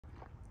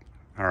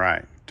All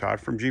right, Todd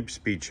from Jeep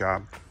Speed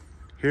Shop.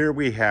 Here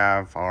we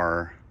have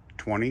our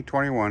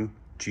 2021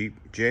 Jeep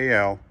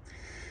JL.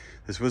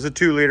 This was a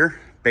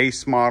 2-liter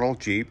base model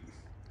Jeep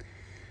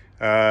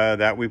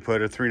that we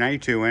put a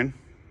 392 in,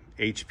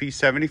 HP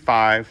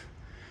 75,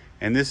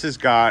 and this has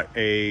got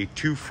a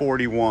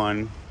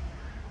 241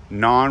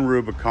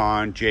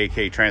 non-Rubicon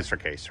JK transfer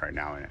case right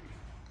now in it.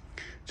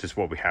 Just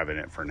what we have in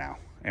it for now.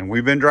 And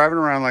we've been driving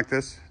around like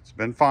this. It's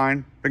been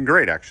fine, been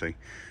great actually.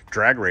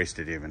 Drag raced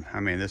it even.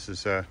 I mean, this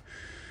has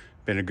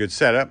been a good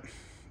setup,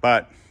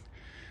 but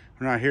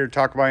we're not here to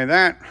talk about any of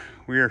that.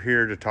 We are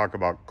here to talk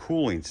about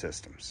cooling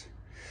systems.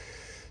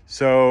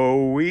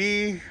 So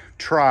we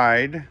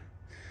tried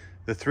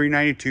the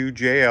 392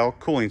 JL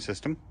cooling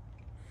system,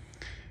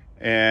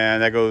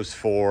 and that goes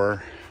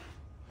for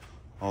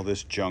all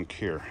this junk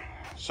here.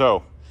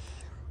 So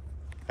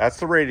that's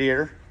the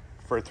radiator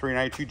for a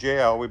 392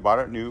 JL. We bought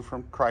it new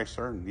from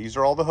Chrysler, and these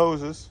are all the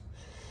hoses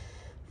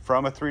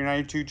from a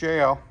 392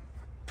 JL.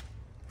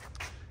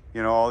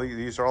 You know,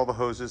 these are all the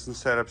hoses and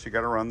setups you got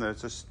to run.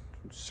 There's a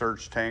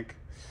surge tank.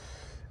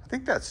 I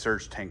think that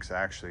surge tank's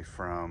actually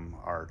from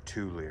our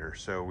 2-liter,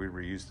 so we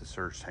reused the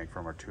surge tank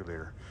from our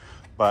 2-liter.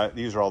 But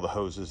these are all the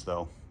hoses,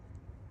 though,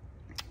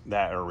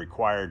 that are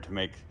required to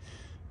make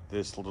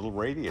this little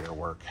radiator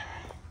work.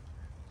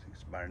 I think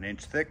it's about 1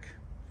 inch thick.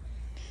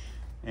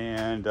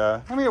 And,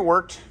 I mean, it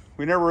worked.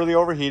 We never really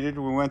overheated.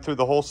 We went through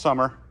the whole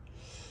summer.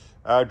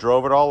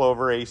 Drove it all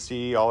over,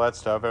 AC, all that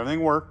stuff.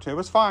 Everything worked. It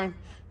was fine.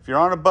 If you're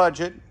on a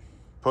budget,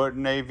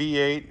 putting a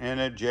V8 in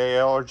a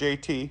JL or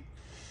JT,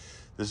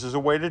 this is a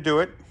way to do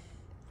it.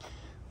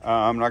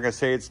 I'm not going to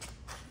say it's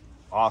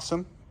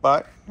awesome,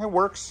 but it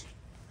works.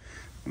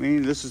 I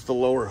mean, this is the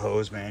lower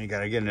hose, man. You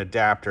got to get an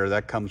adapter.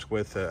 That comes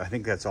with, I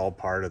think that's all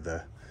part of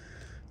the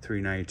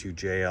 392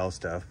 JL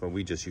stuff, but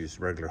we just use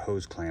regular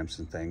hose clamps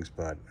and things.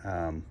 But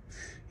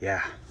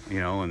yeah, you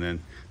know, and then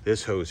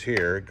this hose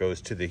here goes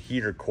to the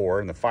heater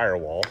core and the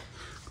firewall,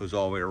 goes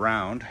all the way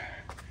around.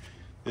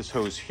 This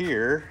hose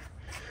here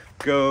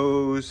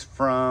goes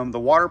from the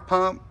water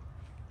pump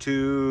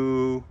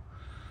to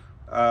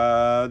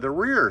the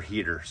rear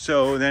heater.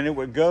 So then it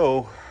would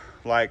go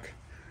like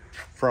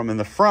from in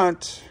the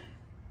front,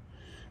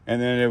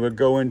 and then it would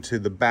go into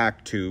the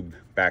back tube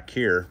back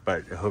here, but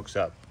it hooks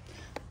up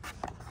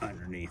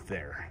underneath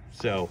there.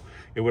 So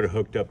it would have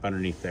hooked up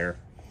underneath there.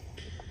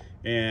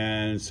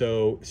 And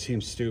so it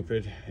seems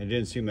stupid. It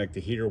didn't seem like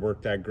the heater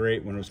worked that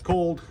great when it was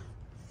cold,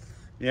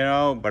 you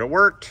know, but it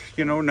worked,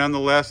 you know,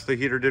 nonetheless, the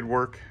heater did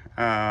work,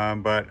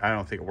 but I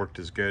don't think it worked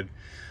as good.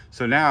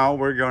 So now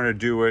we're going to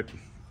do it,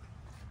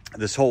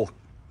 this whole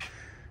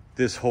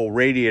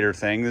radiator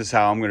thing. This is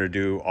how I'm going to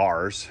do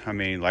ours. I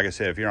mean, like I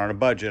said, if you're on a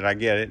budget, I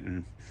get it,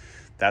 and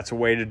that's a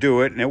way to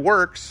do it, and it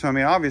works. I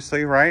mean,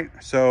 obviously, right?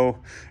 So,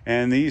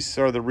 and these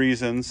are the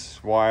reasons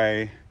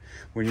why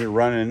when you're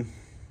running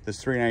this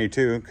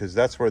 392, because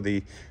that's where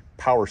the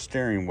power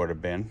steering would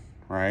have been,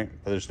 right?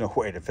 But there's no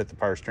way to fit the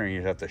power steering.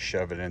 You'd have to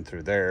shove it in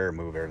through there,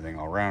 move everything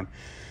all around.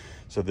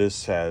 So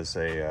this has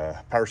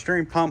a power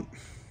steering pump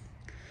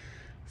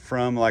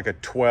from like a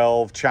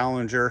 12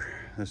 Challenger.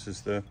 This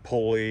is the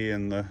pulley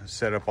and the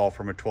setup all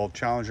from a 12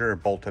 Challenger,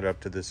 bolted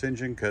up to this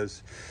engine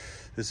because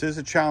this is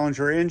a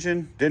Challenger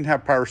engine. Didn't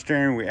have power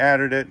steering, we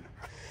added it.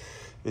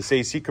 This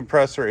AC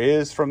compressor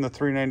is from the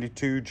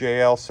 392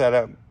 JL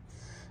setup.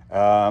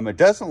 It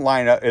doesn't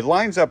line up, it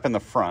lines up in the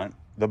front,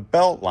 the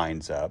belt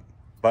lines up,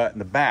 but in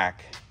the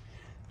back,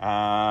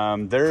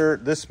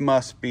 this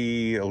must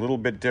be a little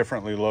bit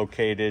differently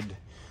located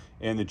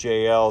in the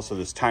JL, so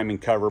this timing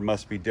cover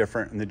must be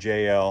different in the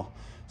JL.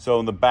 So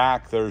in the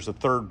back, there's a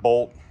 3rd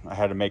bolt. I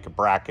had to make a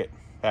bracket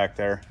back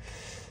there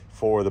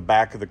for the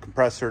back of the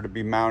compressor to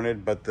be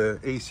mounted, but the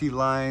AC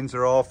lines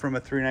are all from a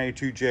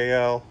 392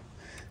 JL.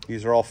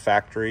 These are all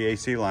factory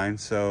AC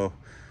lines, so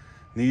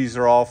these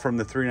are all from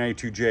the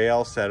 392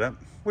 JL setup,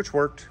 which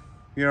worked,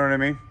 you know what I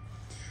mean?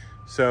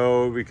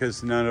 So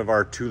because none of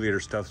our 2-liter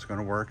stuff is going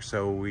to work,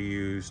 so we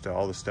used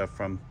all the stuff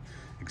from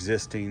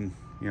existing,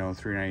 you know,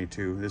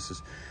 392. This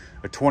is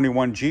a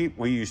 21 Jeep.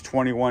 We use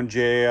 21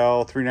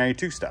 JL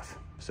 392 stuff.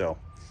 So,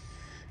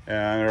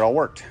 and it all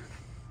worked.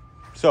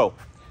 So,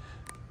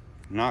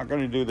 I'm not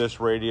going to do this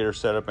radiator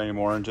setup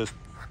anymore, and just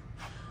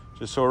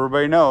so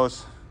everybody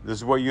knows, this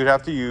is what you'd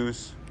have to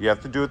use. You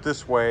have to do it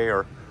this way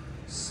or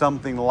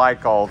something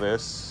like all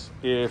this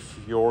if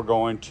you're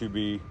going to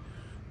be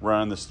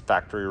running this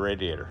factory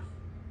radiator.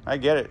 I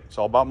get it. It's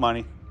all about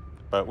money.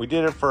 But we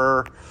did it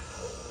for,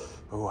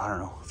 oh, I don't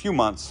know, a few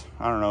months.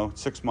 I don't know,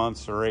 6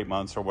 months or 8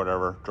 months or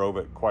whatever. Drove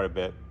it quite a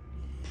bit.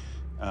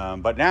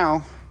 But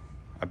now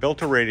I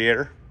built a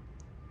radiator.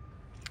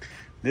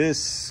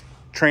 This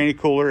tranny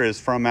cooler is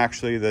from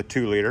actually the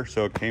 2-liter.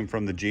 So it came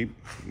from the Jeep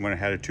when it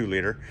had a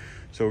 2-liter.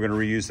 So we're going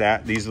to reuse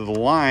that. These are the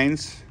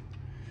lines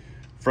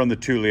from the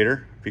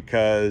 2-liter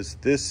because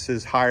this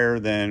is higher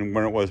than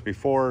when it was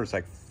before. It's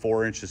like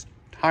 4 inches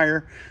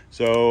higher.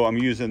 So I'm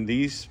using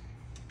these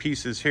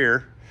pieces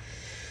here.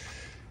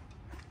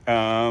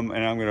 And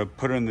I'm going to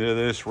put into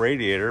this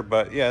radiator.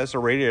 But yeah, it's a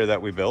radiator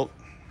that we built.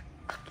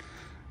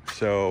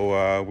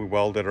 So we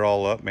welded it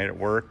all up, made it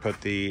work, put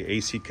the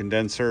AC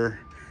condenser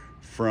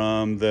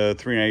from the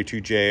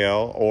 392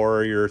 JL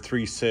or your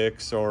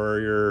 3.6 or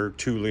your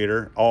 2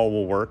 liter, all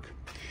will work.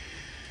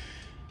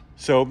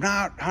 So I'm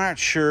not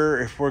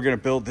sure if we're going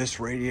to build this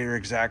radiator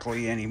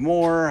exactly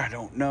anymore. I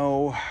don't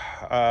know.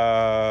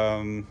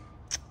 I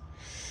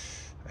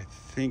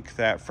think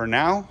that for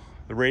now,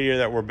 the radiator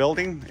that we're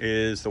building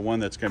is the one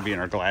that's going to be in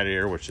our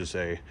Gladiator, which is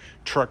a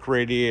truck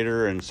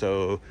radiator. And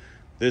so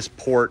this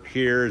port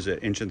here is 1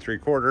 3/4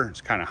 inches.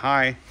 It's kind of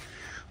high.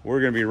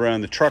 We're going to be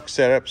running the truck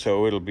setup,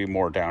 so it'll be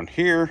more down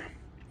here,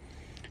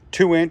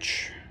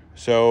 2-inch.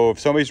 So if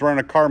somebody's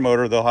running a car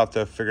motor, they'll have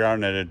to figure out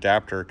an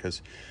adapter,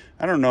 because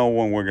I don't know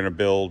when we're going to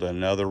build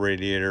another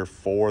radiator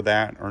for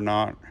that or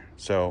not.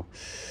 So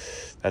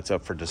that's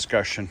up for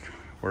discussion.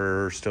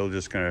 We're still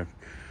just going to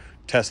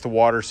test the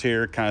waters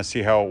here, kind of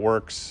see how it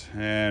works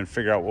and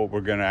figure out what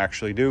we're going to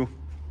actually do.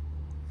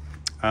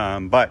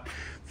 But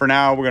for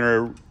now, we're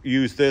going to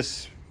use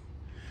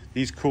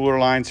these cooler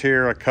lines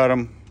here. I cut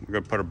them. We're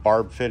going to put a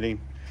barb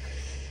fitting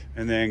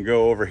and then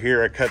go over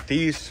here. I cut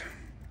these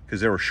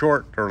because they were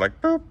short. They're like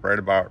boop, right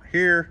about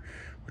here,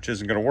 which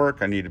isn't going to work.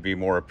 I need to be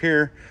more up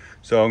here.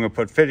 So I'm going to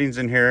put fittings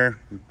in here,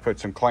 put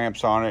some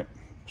clamps on it.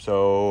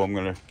 So I'm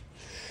going to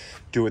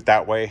do it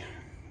that way.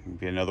 It'll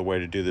be another way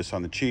to do this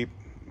on the cheap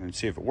and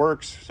see if it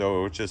works.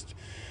 So it's just,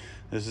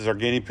 this is our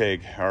guinea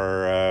pig,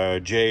 our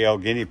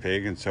JL guinea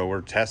pig. And so we're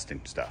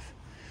testing stuff.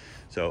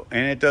 So,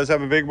 and it does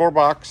have a big bore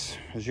box,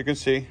 as you can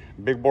see,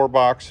 big bore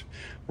box.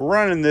 We're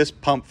running this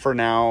pump for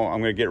now.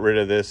 I'm going to get rid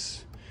of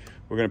this.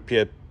 We're going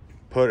to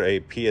put a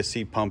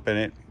PSC pump in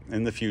it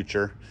in the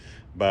future.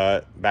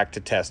 But back to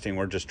testing,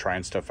 we're just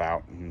trying stuff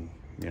out, and,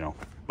 you know,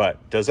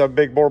 but does have a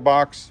big bore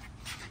box,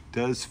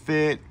 does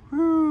fit,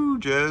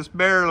 just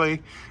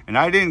barely. And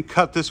I didn't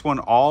cut this one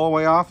all the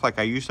way off like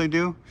I usually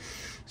do,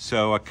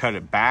 so I cut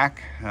it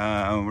back.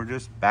 We're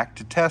just back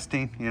to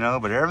testing, you know,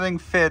 but everything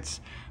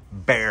fits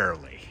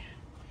barely.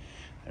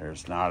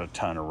 There's not a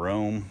ton of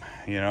room,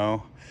 you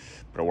know,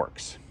 but it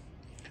works.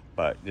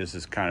 But this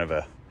is kind of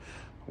a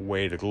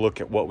way to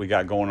look at what we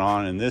got going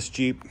on in this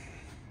Jeep.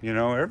 You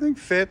know, everything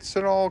fits,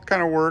 it all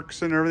kind of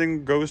works, and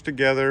everything goes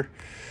together.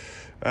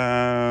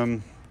 Yeah,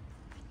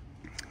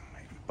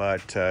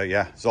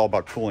 it's all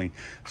about cooling.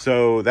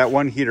 So that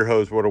one heater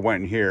hose would have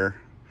went in here.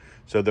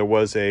 So there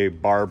was a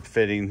barb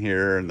fitting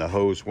here, and the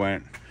hose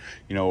went,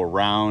 you know,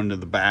 around to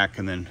the back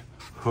and then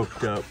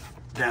hooked up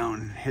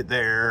down hit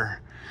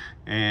there.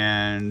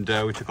 And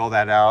we took all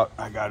that out.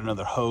 I got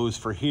another hose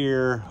for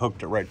here,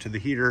 hooked it right to the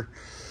heater.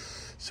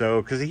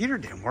 So, because the heater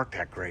didn't work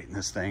that great in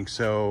this thing.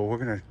 So we're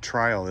going to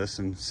trial this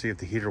and see if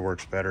the heater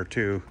works better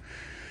too.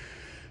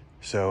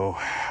 So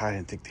I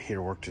didn't think the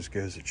heater worked as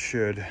good as it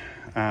should.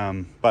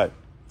 But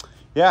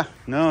yeah,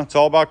 no, it's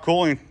all about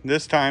cooling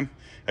this time.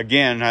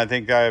 Again, I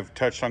think I've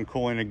touched on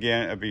cooling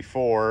again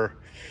before.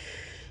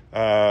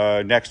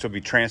 Next will be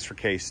transfer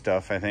case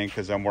stuff, I think,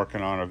 because I'm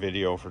working on a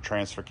video for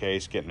transfer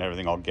case, getting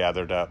everything all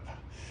gathered up.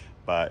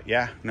 But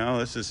yeah, no,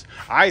 this is,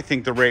 I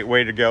think, the right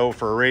way to go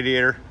for a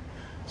radiator.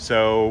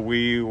 So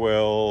we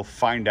will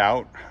find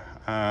out,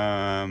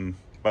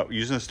 but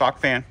using a stock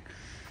fan.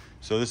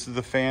 So this is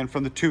the fan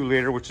from the 2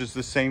 liter, which is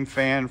the same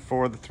fan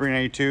for the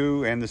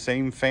 392 and the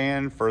same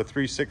fan for a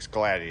 3.6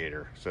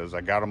 Gladiator. So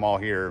I got them all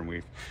here and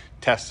we've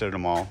tested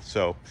them all.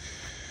 So,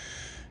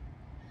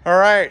 all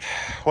right,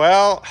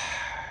 well,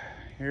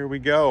 here we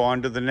go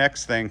on to the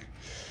next thing.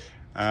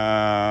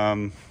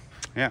 Yeah,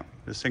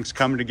 this thing's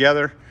coming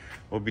together.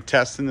 We'll be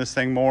testing this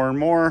thing more and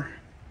more.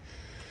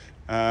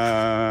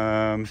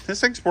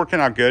 This thing's working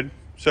out good.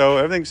 So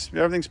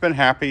everything's been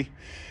happy.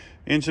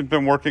 Engine's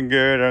been working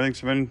good.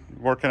 Everything's been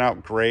working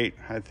out great.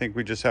 I think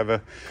we just have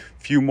a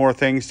few more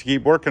things to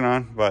keep working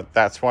on, but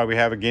that's why we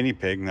have a guinea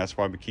pig, and that's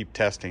why we keep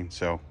testing.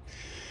 So,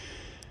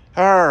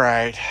 all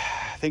right.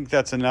 I think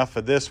that's enough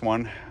of this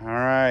one. All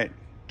right.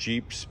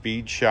 Jeep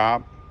Speed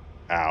Shop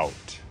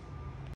out.